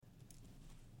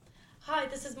Hi,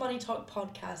 this is Money Talk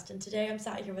Podcast, and today I'm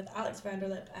sat here with Alex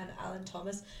Vanderlip and Alan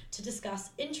Thomas to discuss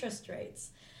interest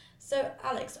rates. So,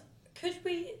 Alex, could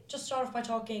we just start off by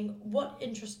talking what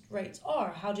interest rates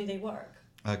are? How do they work?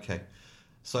 Okay,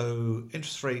 so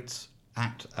interest rates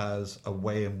act as a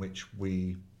way in which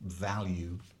we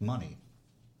value money.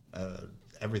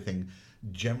 Everything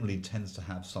generally tends to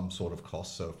have some sort of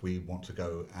cost. So if we want to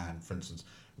go and, for instance,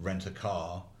 rent a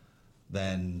car,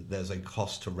 then there's a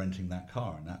cost to renting that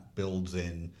car, and that builds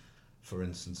in, for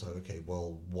instance, okay,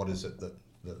 well, what is it that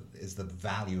is the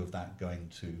value of that going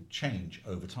to change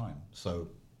over time? So,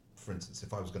 for instance,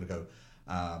 if I was going to go,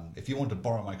 if you want to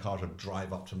borrow my car to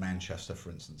drive up to Manchester, for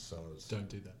instance, so don't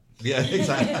do that. Yeah,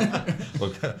 exactly.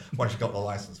 Well, once you got the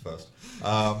license first.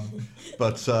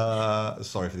 But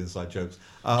sorry for the inside jokes.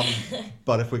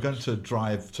 But if we're going to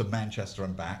drive to Manchester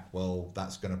and back, well,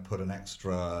 that's going to put an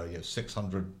extra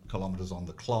 600 kilometres on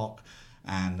the clock,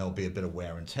 and there'll be a bit of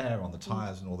wear and tear on the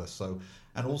tyres and all this. So,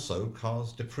 and also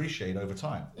cars depreciate over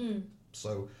time.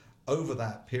 So over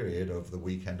that period of the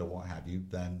weekend or what have you,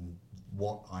 then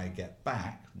what I get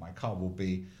back, my car will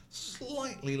be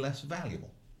slightly less valuable.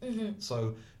 Mm-hmm.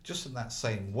 So just in that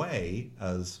same way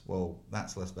as, well,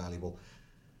 that's less valuable,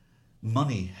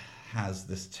 money has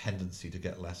this tendency to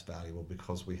get less valuable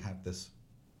because we have this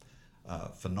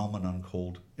phenomenon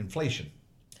called inflation,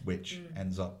 which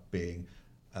ends up being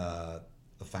a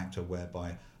factor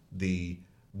whereby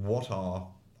what our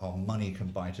money can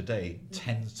buy today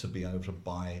tends to be able to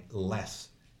buy less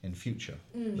in future.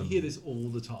 You hear this all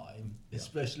the time,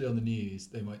 especially on the news.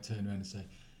 They might turn around and say,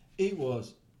 it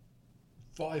was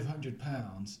 £500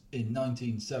 in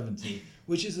 1970,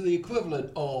 which is the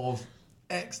equivalent of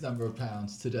X number of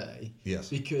pounds today. Yes.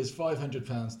 Because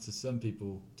 £500 to some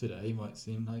people today might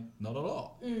seem like not a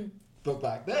lot. But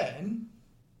back then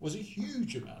was a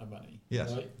huge amount of money.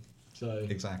 Yes. Right? So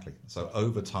exactly. So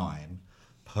over time,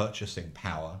 purchasing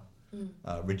power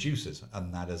reduces,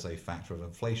 and that is a factor of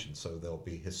inflation. So there'll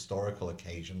be historical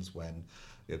occasions when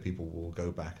people will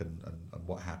go back and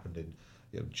what happened in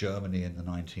Germany in the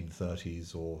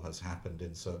 1930s, or has happened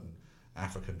in certain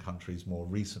African countries more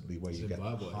recently, where you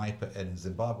in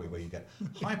Zimbabwe, where you get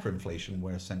hyperinflation,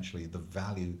 where essentially the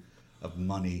value of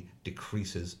money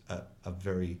decreases at a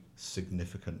very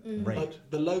significant rate. Like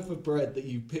the loaf of bread that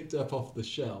you picked up off the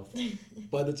shelf,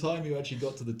 by the time you actually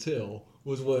got to the till,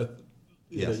 was worth.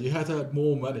 You had to have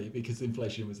more money because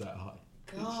inflation was that high.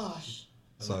 Gosh.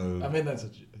 So I mean that's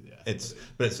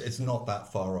it's not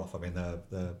that far off. I mean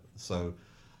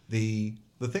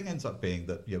the thing ends up being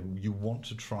that you want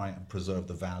to try and preserve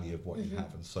the value of what you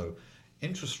have, and so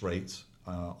interest rates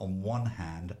on one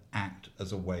hand act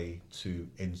as a way to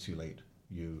insulate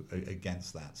you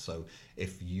against that. So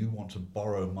if you want to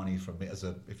borrow money from me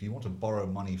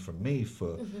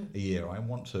for a year,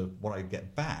 what I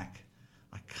get back,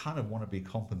 I kind of want to be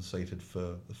compensated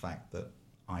for the fact that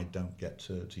I don't get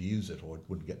to use it or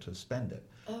wouldn't get to spend it.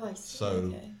 Oh, I see. So,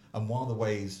 okay. And one of the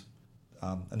ways,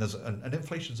 and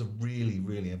inflation is a really,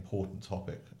 really important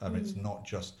topic. It's not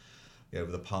just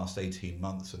over the past 18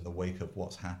 months in the wake of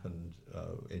what's happened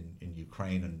in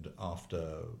Ukraine and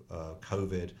after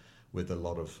COVID, with a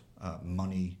lot of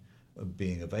money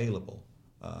being available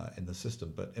in the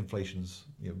system, but inflation's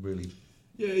really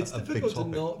it's a difficult big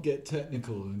topic. to not get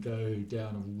technical and go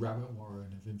down a rabbit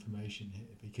warren of information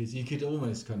here, because you could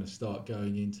almost kind of start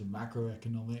going into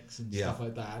macroeconomics and stuff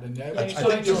like that. And I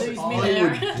think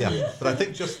but I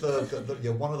think just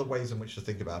the one of the ways in which to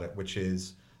think about it, which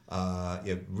is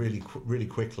really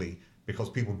quickly, because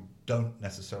people don't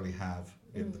necessarily have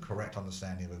the correct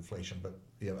understanding of inflation, but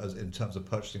as in terms of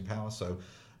purchasing power. So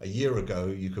a year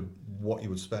ago, what you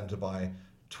would spend to buy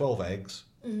 12 eggs.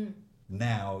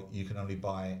 Now you can only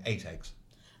buy 8 eggs.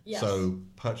 Yes. So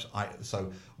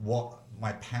what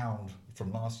my pound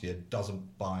from last year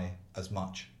doesn't buy as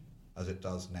much as it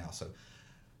does now. So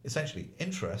essentially,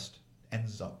 interest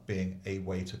ends up being a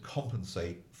way to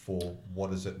compensate for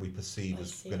what is it we perceive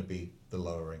as going to be the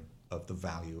lowering of the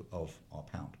value of our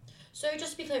pound. So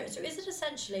just to be clear, so is it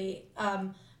essentially,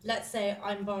 let's say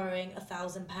I'm borrowing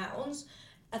 £1,000,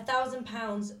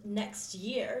 £1,000 next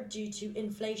year due to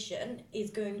inflation is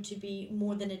going to be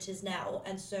more than it is now,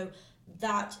 and so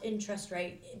that interest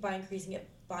rate, by increasing it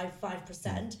by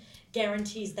 5%,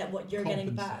 guarantees that what you're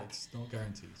getting back, not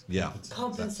guarantees.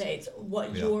 Compensates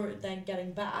what you're then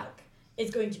getting back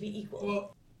is going to be equal.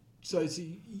 Well, so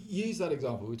you use that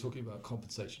example. We're talking about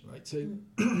compensation, right? So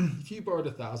if you borrowed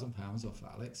 £1,000 off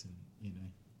Alex, and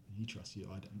he trusts you,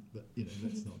 I don't, but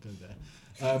let's not go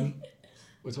there.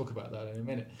 We'll talk about that in a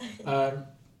minute.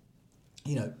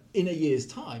 In a year's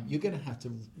time, you're going to have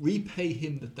to repay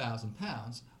him the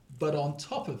 £1,000 But on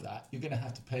top of that, you're going to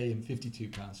have to pay him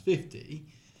 £52.50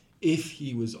 if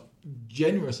he was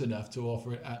generous enough to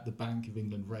offer it at the Bank of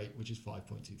England rate, which is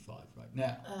 5.25 right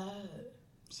now. Oh.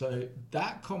 So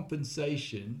that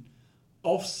compensation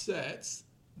offsets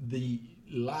the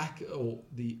lack or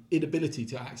the inability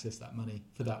to access that money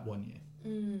for that 1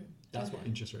 year. That's what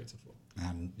interest rates are for.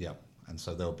 And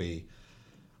so there'll be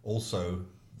also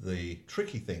the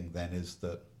tricky thing then is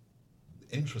that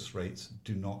interest rates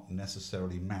do not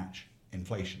necessarily match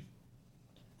inflation.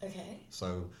 Okay.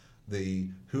 So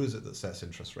who is it that sets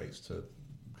interest rates, to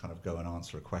kind of go and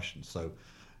answer a question? So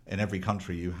in every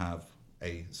country you have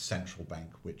a central bank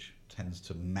which tends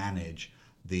to manage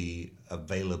the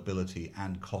availability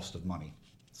and cost of money.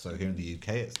 So here in the UK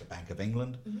it's the Bank of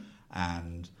England,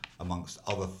 and amongst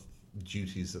other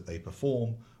duties that they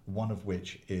perform, one of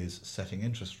which is setting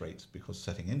interest rates, because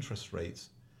setting interest rates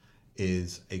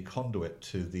is a conduit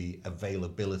to the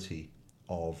availability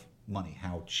of money.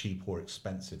 How cheap or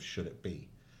expensive should it be?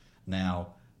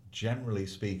 Now, generally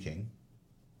speaking,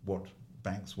 what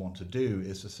banks want to do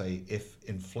is to say if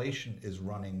inflation is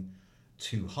running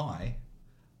too high,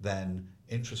 then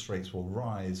interest rates will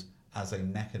rise as a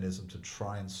mechanism to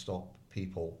try and stop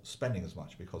people spending as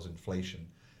much, because inflation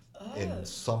in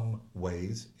some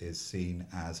ways is seen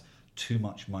as too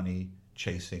much money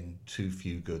chasing too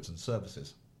few goods and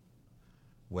services.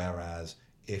 Whereas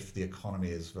if the economy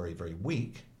is very, very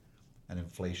weak and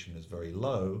inflation is very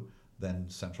low, then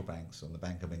central banks and the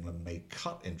Bank of England may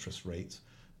cut interest rates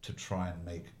to try and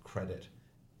make credit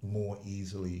more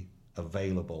easily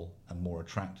available and more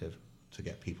attractive to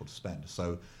get people to spend.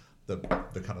 So the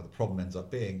kind of the problem ends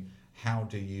up being, how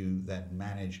do you then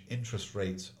manage interest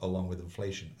rates along with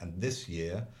inflation? And this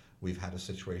year we've had a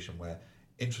situation where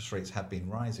interest rates have been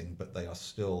rising, but they are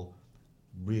still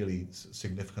really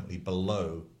significantly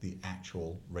below the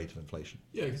actual rate of inflation.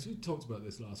 Yeah, because we talked about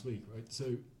this last week, right?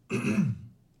 So,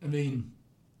 I mean,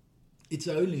 it's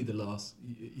only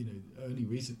only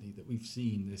recently that we've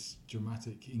seen this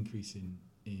dramatic increase in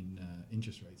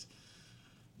interest rates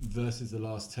versus the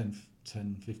last 10,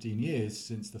 15 years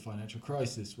since the financial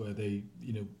crisis, where they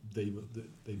zeroed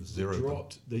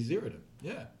them.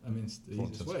 Yeah, I mean, it's the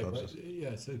easiest way, right?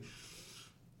 Yeah, so,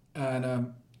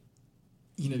 and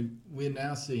we're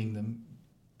now seeing them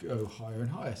go higher and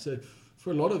higher. So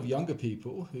for a lot of younger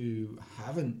people who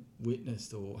haven't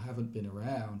witnessed or haven't been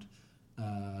around,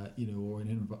 or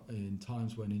in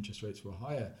times when interest rates were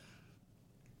higher,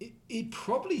 it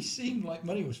probably seemed like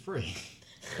money was free.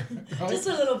 Right? Just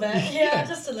a little bit, yeah,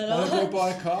 just a little. Want to go buy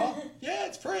a car? Yeah,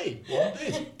 it's free. Want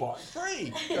this? Buy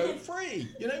free. Go free.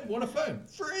 Want a phone?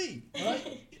 Free.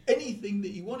 Right? Anything that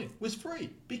you wanted was free,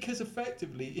 because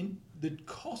effectively in the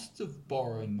cost of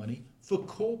borrowing money for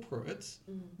corporates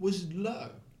was low.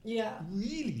 Yeah.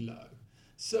 Really low.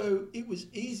 So it was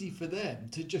easy for them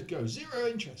to just go zero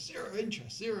interest,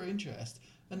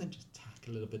 and then just tack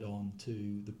a little bit on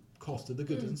to the cost of the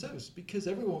goods and services, because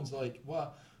everyone's like,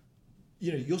 well,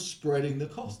 you're spreading the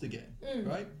cost again,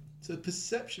 right? So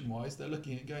perception-wise, they're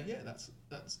looking at going, yeah,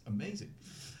 that's amazing.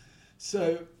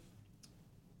 So,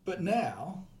 but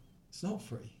now it's not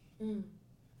free.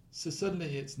 So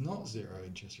suddenly it's not zero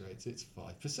interest rates, it's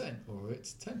 5% or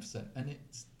it's 10%, and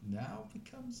it's now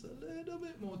becomes a little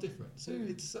bit more different. So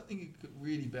it's something you could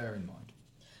really bear in mind.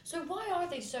 So why are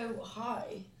they so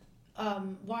high?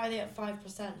 Why are they at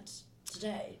 5%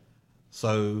 today?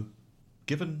 So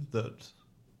given that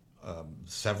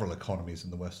several economies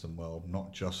in the Western world,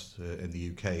 not just in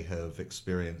the UK, have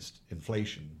experienced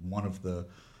inflation, one of the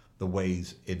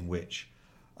ways in which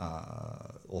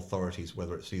authorities,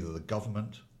 whether it's either the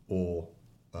government or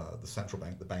the central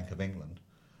bank, the Bank of England,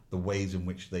 the ways in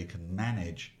which they can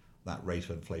manage that rate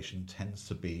of inflation tends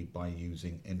to be by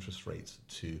using interest rates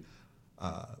to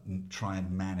try and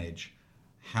manage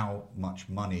how much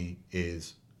money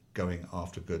is going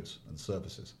after goods and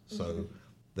services. So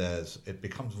it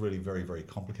becomes really very, very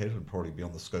complicated and probably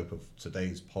beyond the scope of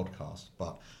today's podcast,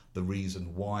 but the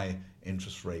reason why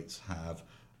interest rates have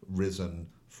risen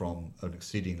from an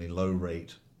exceedingly low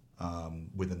rate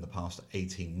within the past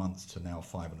 18 months to now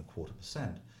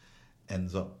 5.25%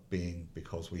 ends up being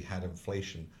because we had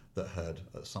inflation that had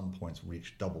at some points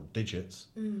reached double digits,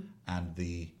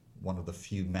 and one of the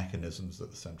few mechanisms that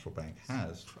the central bank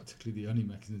has, practically the only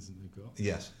mechanism they've got.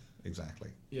 Yes,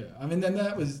 exactly. Yeah, I mean, then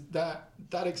that was that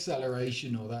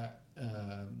acceleration or that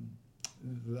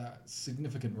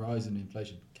significant rise in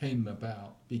inflation came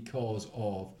about because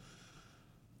of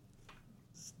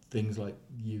things like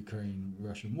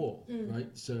Ukraine-Russian war, right?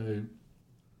 So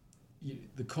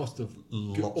the cost of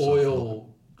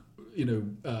oil,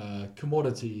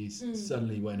 commodities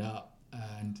suddenly went up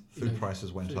and food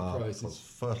prices went up, because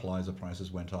fertilizer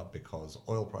prices went up, because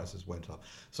oil prices went up.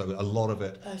 So a lot of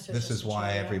it. So this is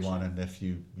why everyone, reaction. and if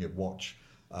you watch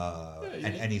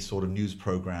any sort of news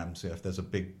programs, if there's a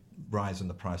big rise in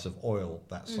the price of oil,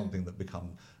 that's something that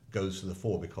goes to the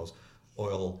fore, because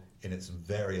oil in its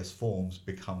various forms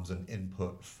becomes an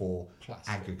input for plastics,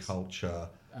 agriculture,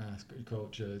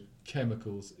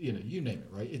 chemicals, you name it,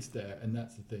 right? It's there, and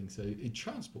that's the thing. So in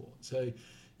transport,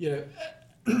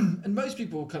 and most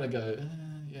people kind of go,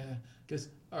 because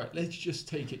all right, let's just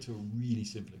take it to a really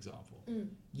simple example.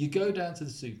 You go down to the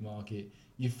supermarket,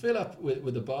 you fill up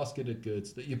with a basket of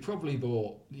goods that you probably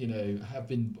bought,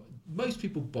 most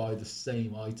people buy the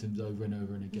same items over and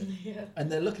over and again,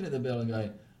 and they're looking at the bill and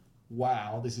going,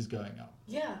 wow, this is going up.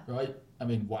 Yeah. Right? I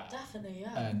mean, wow. Definitely,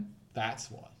 yeah. And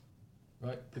that's why,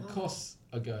 right? The costs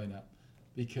are going up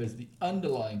because the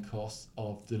underlying costs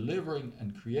of delivering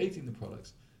and creating the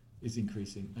products is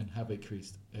increasing and have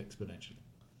increased exponentially.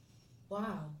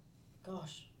 Wow.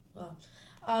 Gosh. Well,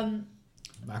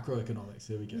 macroeconomics,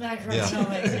 here we go.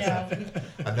 Macroeconomics, yeah.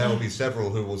 And there will be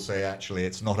several who will say, actually,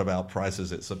 it's not about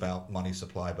prices, it's about money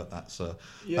supply, but that's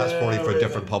probably for a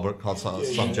different public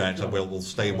subject, and we'll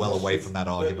stay well away from that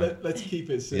argument. Let's keep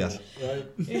it simple, right?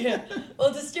 Yeah.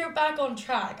 Well, to steer back on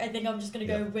track, I think I'm just going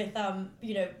to go with,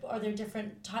 are there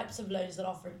different types of loans that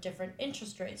offer different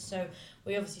interest rates? So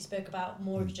we obviously spoke about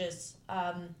mortgages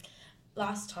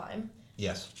last time.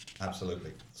 Yes,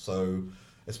 absolutely. So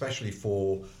especially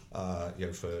for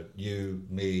for you,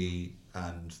 me,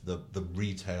 and the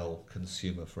retail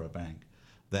consumer for a bank,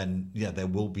 then there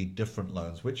will be different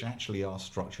loans which actually are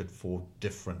structured for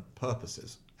different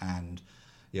purposes, and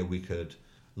we could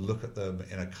look at them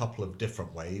in a couple of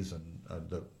different ways, and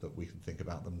that we can think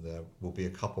about them. There will be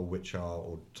a couple which are,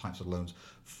 or types of loans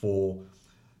for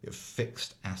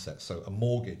fixed assets. So a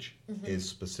mortgage is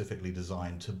specifically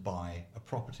designed to buy a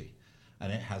property,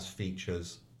 and it has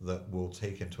features that will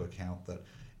take into account that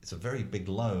it's a very big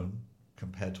loan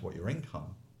compared to what your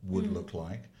income would look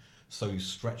like. So you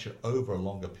stretch it over a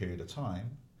longer period of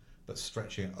time, but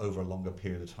stretching it over a longer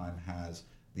period of time has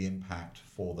the impact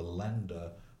for the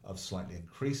lender of slightly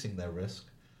increasing their risk.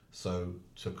 So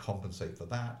to compensate for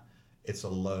that, it's a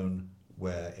loan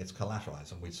where it's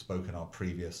collateralized. And we've spoken in our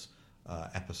previous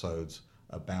episodes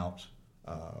about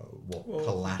what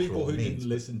collateral people who means. didn't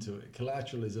listen to it,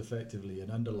 collateral is effectively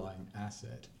an underlying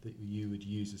asset that you would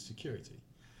use as security.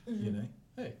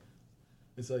 Hey,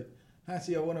 it's like,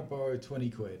 Hattie, I want to borrow 20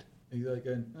 quid. He's like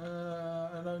going,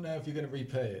 I don't know if you're going to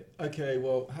repay it. Okay,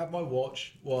 well, have my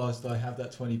watch whilst I have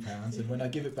that £20, and when I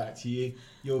give it back to you,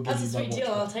 you'll give me my watch. That's a sweet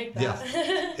deal, I'll take that.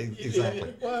 Yeah,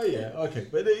 exactly. Well, yeah, okay,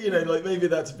 but maybe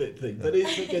that's a bit thing, but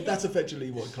that's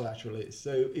effectively what collateral is.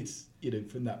 So it's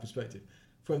from that perspective.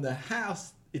 From the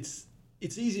house, it's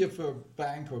easier for a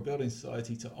bank or a building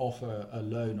society to offer a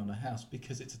loan on a house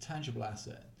because it's a tangible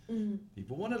asset.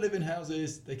 People want to live in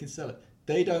houses, they can sell it.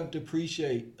 They don't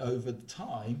depreciate over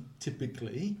time,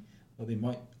 typically, or they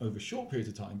might over short periods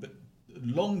of time, but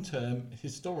long term,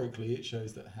 historically, it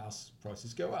shows that house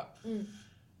prices go up.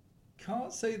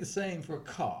 Can't say the same for a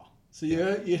car. So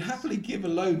you'd happily give a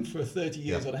loan for 30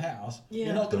 years on a house. Yeah.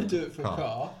 You're not going to do it for a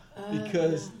car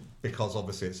because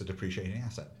obviously it's a depreciating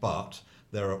asset. But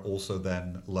there are also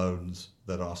then loans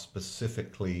that are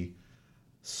specifically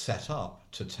set up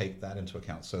to take that into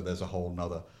account. So there's a whole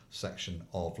nother section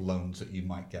of loans that you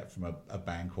might get from a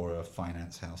bank or a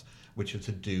finance house, which are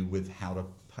to do with how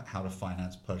to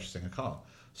finance purchasing a car.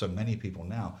 So many people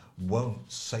now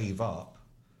won't save up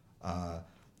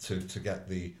to get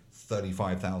the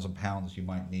 £35,000 you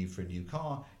might need for a new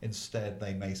car. Instead,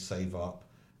 they may save up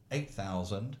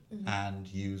 $8,000 and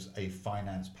use a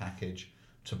finance package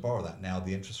to borrow that. Now,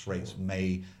 the interest rates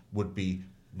would be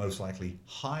most likely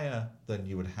higher than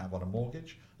you would have on a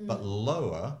mortgage, but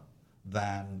lower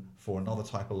than for another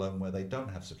type of loan where they don't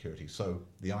have security. So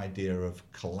the idea of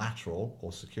collateral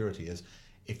or security is,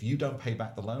 if you don't pay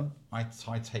back the loan, I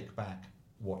take back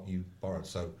what you borrowed.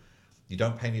 So you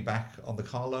don't pay me back on the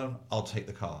car loan, I'll take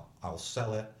the car. I'll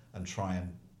sell it and try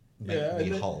and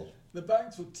make me whole. The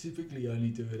banks will typically only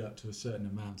do it up to a certain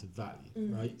amount of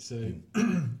value, right? So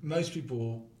most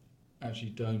people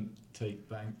actually don't take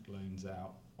bank loans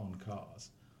out on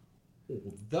cars.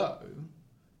 Although,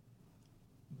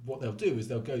 what they'll do is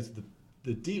they'll go to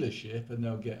the dealership and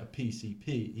they'll get a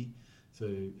PCP. So,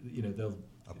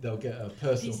 they'll get a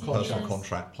personal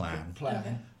contract plan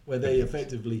where they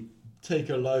effectively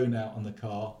take a loan out on the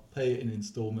car, pay it in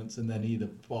installments, and then either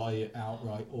buy it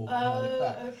outright or hand it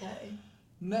back. Okay.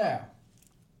 Now,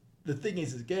 the thing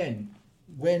is, again,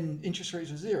 when interest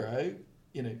rates were zero,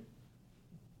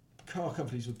 car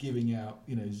companies were giving out,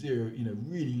 zero,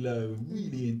 really low,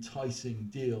 really enticing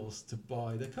deals to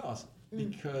buy their cars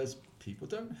because people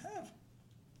don't have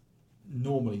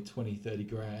normally 20, 30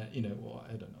 grand, well,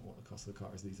 I don't know what the cost of the car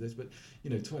is these days, but,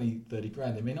 20, 30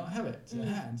 grand, they may not have it to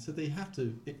hand. So they have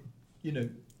to,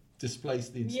 displace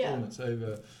the installments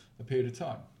over a period of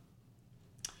time.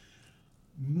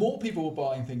 More people were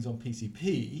buying things on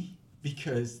PCP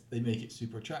because they make it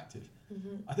super attractive.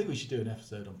 I think we should do an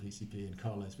episode on PCP and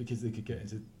car loans because they could get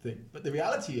into the thing. But the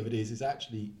reality of it is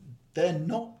actually they're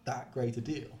not that great a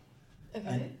deal. Okay.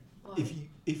 And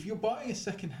if you're buying a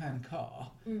second-hand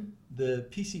car, the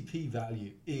PCP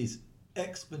value is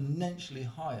exponentially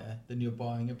higher than you're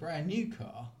buying a brand new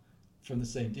car from the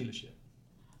same dealership.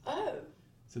 Oh.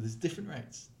 So there's different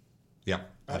rates. Yeah,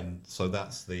 right? And so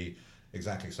that's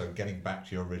exactly. So getting back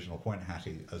to your original point,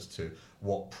 Hattie, as to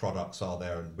what products are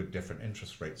there with different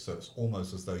interest rates. So it's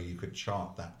almost as though you could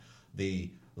chart that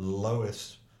the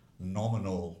lowest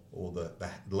nominal or the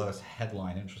lowest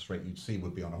headline interest rate you'd see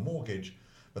would be on a mortgage,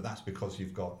 but that's because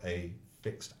you've got a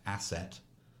fixed asset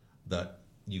that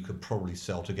you could probably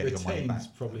sell to get your money back.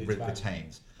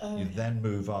 Retains. Oh, you then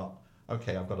move up.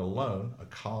 Okay, I've got a loan, a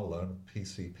car loan,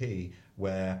 PCP,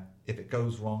 where if it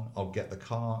goes wrong, I'll get the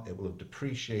car. It will have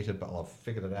depreciated, but I'll have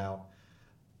figured it out.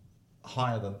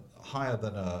 Higher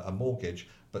than a mortgage,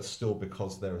 but still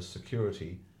because there is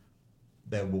security,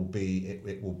 there will be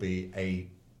it will be a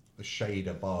shade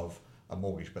above a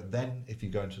mortgage. But then if you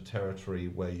go into territory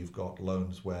where you've got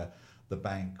loans where the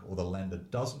bank or the lender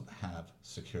doesn't have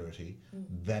security,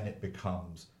 then it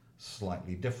becomes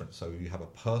slightly different. So you have a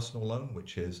personal loan,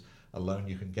 which is a loan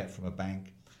you can get from a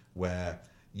bank where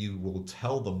you will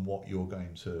tell them what you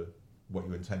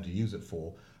intend to use it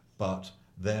for, but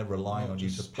they're relying on you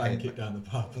to spank it down the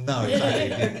pub. No,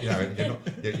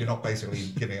 exactly. You're not basically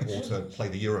giving it all to play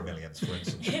the Euro Millions, for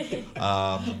instance.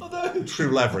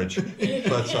 True leverage,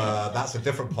 but that's a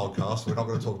different podcast. We're not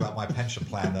going to talk about my pension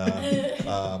plan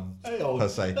per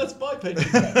se. That's my pension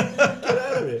plan. Get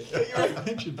out of it. Get your own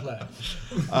pension plan.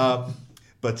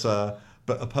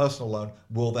 But a personal loan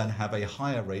will then have a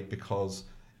higher rate because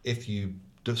if you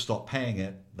just stop paying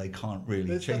it, they can't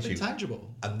really chase you.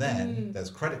 Tangible. And then there's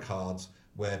credit cards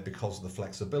where, because of the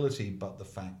flexibility, but the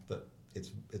fact that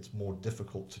it's more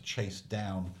difficult to chase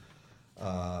down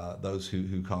those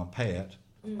who can't pay it,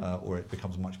 or it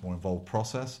becomes a much more involved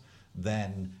process,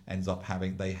 then ends up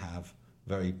they have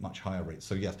very much higher rates.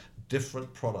 So yes,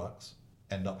 different products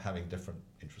end up having different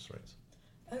interest rates.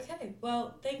 Okay,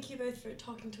 well, thank you both for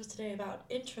talking to us today about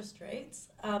interest rates.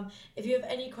 If you have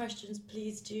any questions,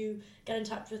 please do get in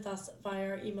touch with us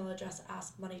via our email address,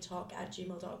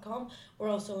 askmoneytalk@gmail.com. We're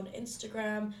also on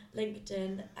Instagram,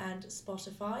 LinkedIn, and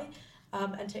Spotify,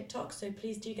 and TikTok. So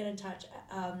please do get in touch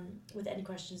with any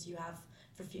questions you have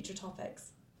for future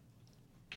topics.